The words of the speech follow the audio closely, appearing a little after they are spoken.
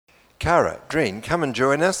Cara, Dreen, come and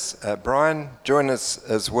join us. Brian, join us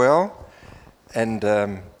as well. And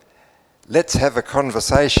let's have a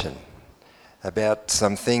conversation about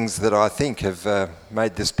some things that I think have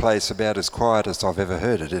made this place about as quiet as I've ever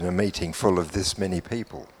heard it in a meeting full of this many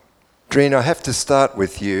people. Dreen, I have to start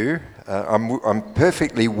with you. I'm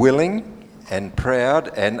perfectly willing and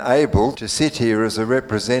proud and able to sit here as a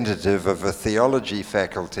representative of a theology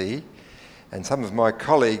faculty, and some of my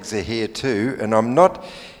colleagues are here too, and I'm not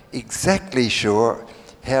exactly sure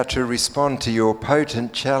how to respond to your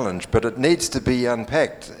potent challenge, but it needs to be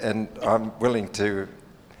unpacked, and I'm willing to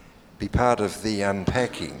be part of the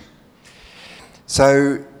unpacking.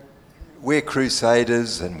 So we're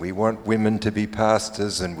crusaders and we want women to be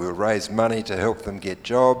pastors, and we'll raise money to help them get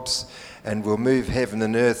jobs, and we'll move heaven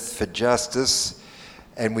and earth for justice,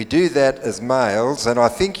 and we do that as males. And I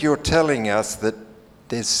think you're telling us that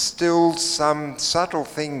there's still some subtle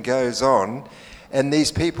thing goes on, and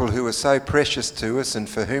these people who are so precious to us and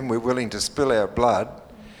for whom we're willing to spill our blood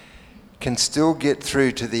can still get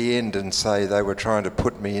through to the end and say they were trying to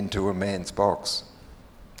put me into a man's box.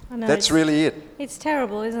 I know, That's really it. It's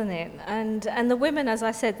terrible, isn't it? And the women, as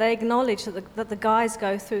I said, they acknowledge that the guys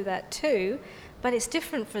go through that too, but it's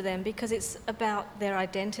different for them because it's about their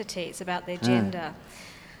identity, it's about their gender.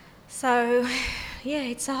 So, yeah,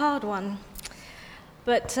 it's a hard one.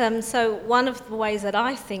 But so one of the ways that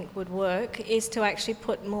I think would work is to actually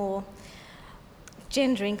put more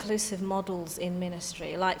gender-inclusive models in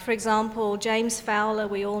ministry. Like, for example, James Fowler,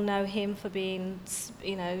 we all know him for being,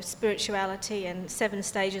 spirituality and 7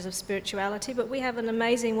 stages of spirituality, but we have an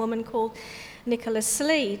amazing woman called Nicola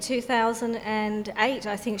Slee, 2008,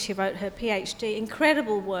 I think she wrote her PhD,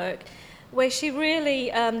 incredible work, where she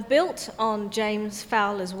really built on James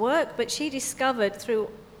Fowler's work, but she discovered through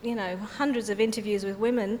hundreds of interviews with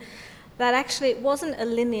women, that actually it wasn't a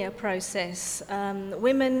linear process.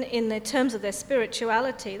 Women, in the terms of their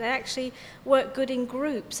spirituality, they actually work good in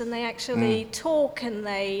groups, and they actually talk, and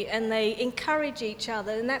they encourage each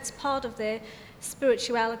other, and that's part of their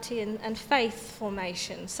spirituality and faith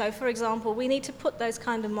formation. So, for example, we need to put those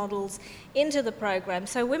kind of models into the program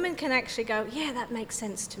so women can actually go, yeah, that makes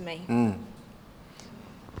sense to me.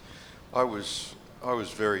 I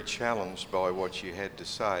was very challenged by what you had to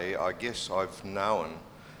say. I guess I've known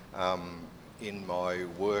in my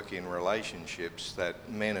work in relationships that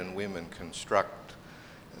men and women construct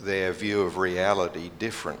their view of reality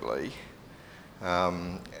differently.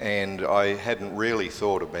 And I hadn't really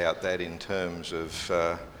thought about that in terms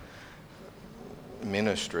of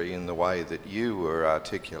ministry in the way that you were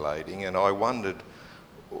articulating, and I wondered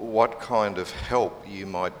what kind of help you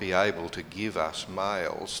might be able to give us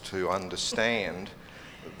males to understand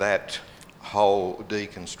that whole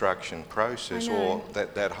deconstruction process, or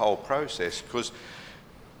that whole process, because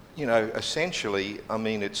essentially,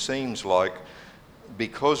 it seems like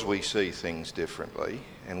because we see things differently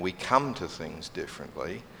and we come to things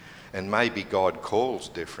differently, and maybe God calls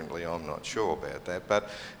differently, I'm not sure about that, but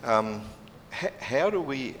how do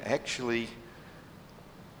we actually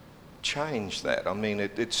change that?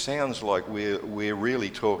 It sounds like we're really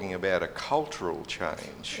talking about a cultural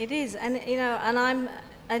change. It is, and I'm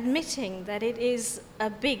admitting that it is a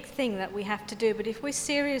big thing that we have to do, but if we're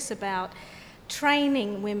serious about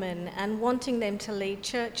training women and wanting them to lead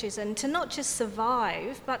churches and to not just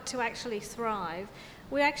survive but to actually thrive,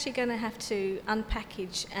 we're actually going to have to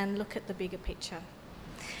unpackage and look at the bigger picture.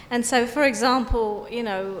 And so, for example,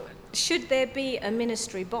 should there be a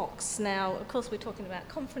ministry box? Now, of course, we're talking about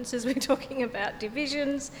conferences, we're talking about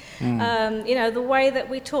divisions, the way that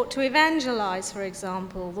we taught to evangelize, for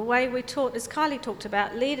example, the way we taught, as Kylie talked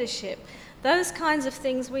about, leadership, those kinds of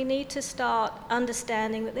things. We need to start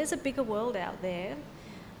understanding that there's a bigger world out there.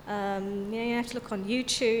 You have to look on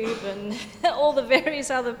YouTube and all the various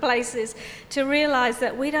other places to realize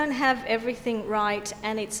that we don't have everything right,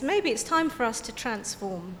 and maybe it's time for us to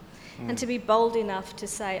transform. And to be bold enough to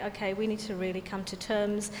say, okay, we need to really come to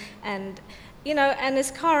terms. And, and as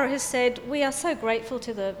Cara has said, we are so grateful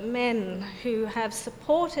to the men who have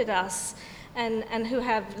supported us and who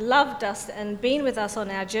have loved us and been with us on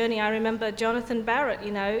our journey. I remember Jonathan Barrett,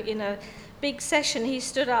 in a big session, he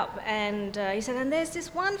stood up and he said, and there's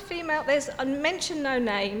this one female, I mentioned no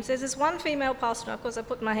names, there's this one female pastor, and of course I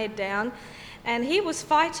put my head down, and he was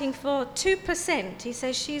fighting for 2%. He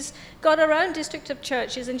says she's got her own district of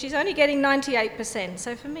churches and she's only getting 98%.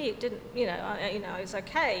 So for me, it didn't, it was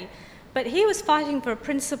okay. But he was fighting for a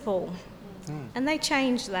principle, and they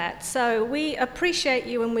changed that. So we appreciate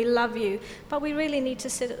you and we love you, but we really need to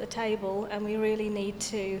sit at the table and we really need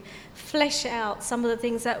to flesh out some of the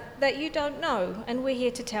things that you don't know, and we're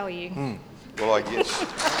here to tell you. Well, I guess...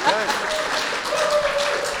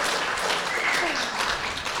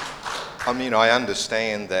 I mean, I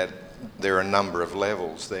understand that there are a number of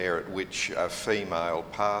levels there at which a female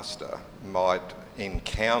pastor might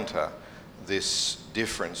encounter this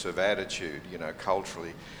difference of attitude, you know,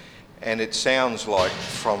 culturally. And it sounds like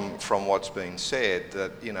from what's been said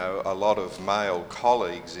that, you know, a lot of male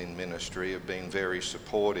colleagues in ministry have been very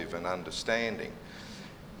supportive and understanding.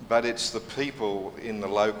 But it's the people in the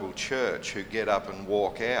local church who get up and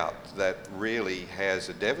walk out that really has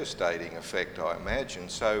a devastating effect, I imagine.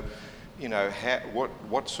 So, you know,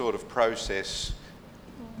 what sort of process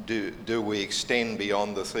do we extend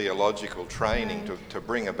beyond the theological training to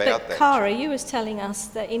bring about But that? Cara, you was telling us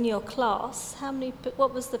that in your class,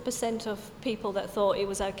 what was the percent of people that thought it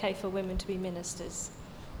was okay for women to be ministers?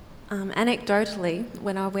 Anecdotally,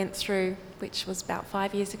 when I went through, which was about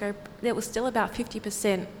 5 years ago, there was still about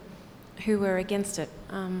 50% who were against it.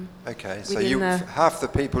 Okay, so within half the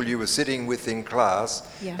people you were sitting with in class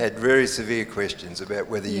Yeah. had very severe questions about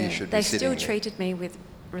whether you should be They sitting still there. treated me with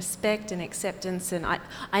respect and acceptance, and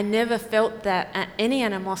I never felt that any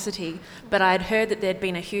animosity, but I'd heard that there'd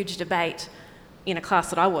been a huge debate in a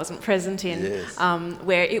class that I wasn't present in, Yes.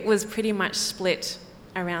 where it was pretty much split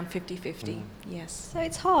around 50-50, yes. So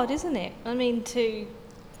it's hard, isn't it? I mean,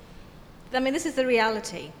 this is the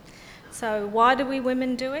reality. So why do we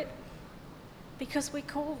women do it? Because we're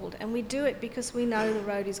called, and we do it because we know the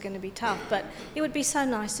road is going to be tough. But it would be so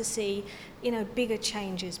nice to see, you know, bigger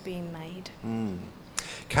changes being made.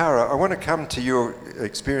 Cara, I want to come to your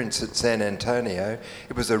experience at San Antonio.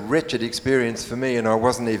 It was a wretched experience for me, and I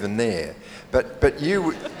wasn't even there. But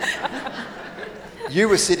you you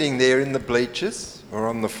were sitting there in the bleachers or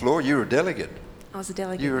on the floor. You were a delegate. I was a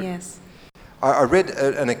delegate, yes. I read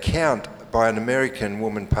an account by an American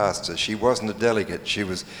woman pastor. She wasn't a delegate. She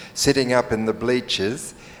was sitting up in the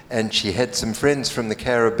bleachers, and she had some friends from the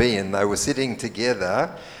Caribbean. They were sitting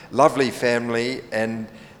together, lovely family, and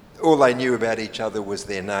all they knew about each other was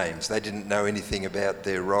their names. They didn't know anything about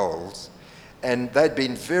their roles. And they'd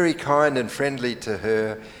been very kind and friendly to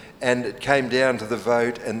her, and it came down to the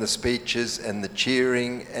vote and the speeches and the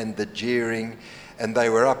cheering and the jeering, and they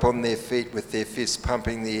were up on their feet with their fists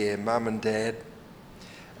pumping the air, mum and dad,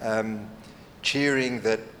 cheering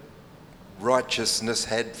that righteousness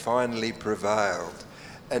had finally prevailed.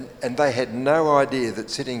 And they had no idea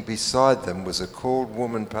that sitting beside them was a called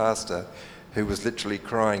woman pastor who was literally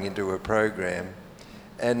crying into a program,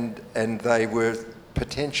 and they were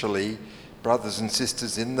potentially brothers and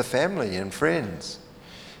sisters in the family and friends.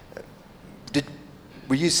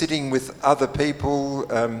 Were you sitting with other people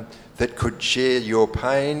that could share your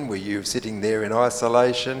pain? Were you sitting there in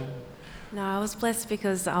isolation? No, I was blessed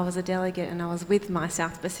because I was a delegate and I was with my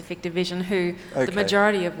South Pacific Division, who Okay. the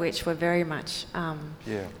majority of which were very much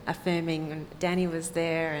Yeah. affirming. And Danny was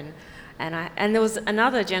there, and there was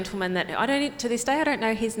another gentleman that to this day I don't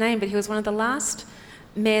know his name, but he was one of the last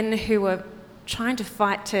men who were trying to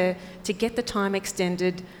fight to get the time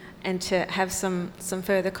extended and to have some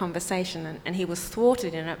further conversation, and he was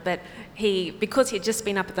thwarted in it. But because he had just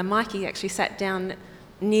been up at the mic, he actually sat down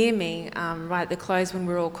near me right at the close when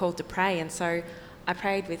we were all called to pray, and so I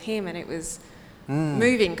prayed with him, and it was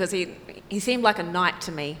moving because he seemed like a knight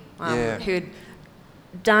to me, who had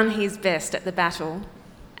done his best at the battle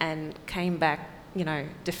and came back, you know,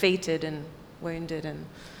 defeated and wounded, and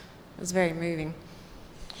it was very moving.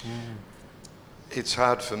 It's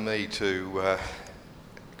hard for me to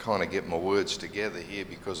kind of get my words together here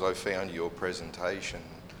because I found your presentation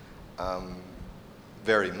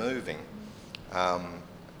very moving.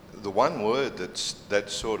 The one word that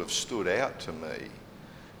sort of stood out to me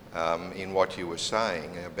in what you were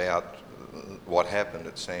saying about what happened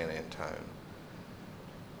at San Antone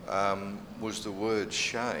was the word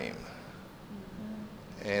shame.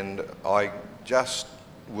 And I just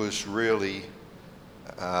was really,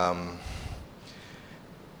 I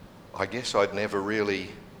guess I'd never really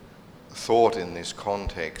thought in this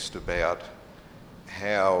context about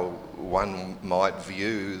how one might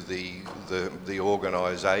view the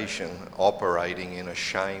organisation operating in a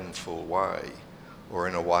shameful way, or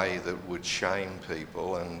in a way that would shame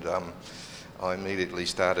people. And I immediately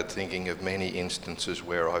started thinking of many instances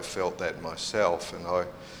where I felt that myself, and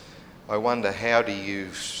I wonder, how do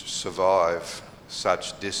you survive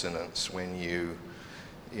such dissonance when you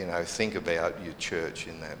think about your church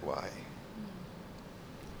in that way?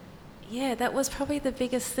 Yeah, that was probably the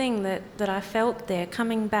biggest thing that I felt there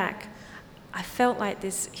coming back. I felt like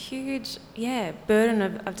this huge, burden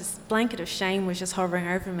of this blanket of shame was just hovering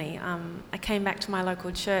over me. I came back to my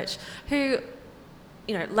local church, who,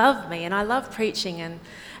 loved me, and I love preaching, and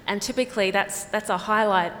typically that's a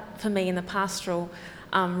highlight for me in the pastoral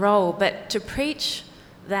role. But to preach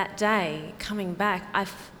that day, coming back,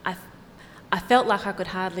 I felt like I could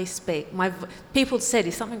hardly speak. People said,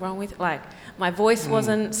 "Is something wrong with it?" Like, my voice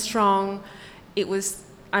wasn't strong. It was,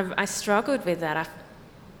 I struggled with that.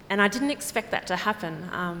 And I didn't expect that to happen.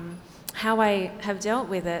 How I have dealt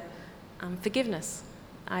with it, forgiveness.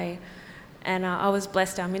 I was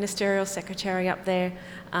blessed. Our ministerial secretary up there,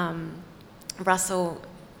 Russell,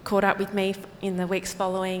 caught up with me in the weeks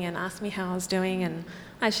following and asked me how I was doing, and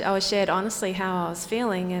I was shared honestly how I was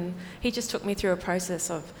feeling, and he just took me through a process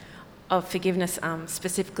of forgiveness,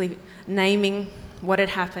 specifically naming what had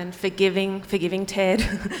happened, forgiving Ted,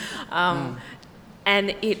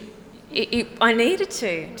 and I needed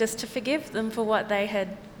to forgive them for what they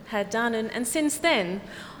had done, and since then,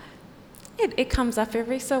 it comes up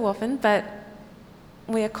every so often, but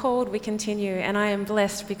we are called, we continue, and I am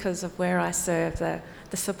blessed because of where I serve, the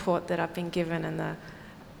support that I've been given, and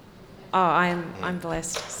I'm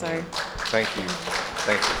blessed. So thank you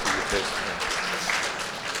for your testimony.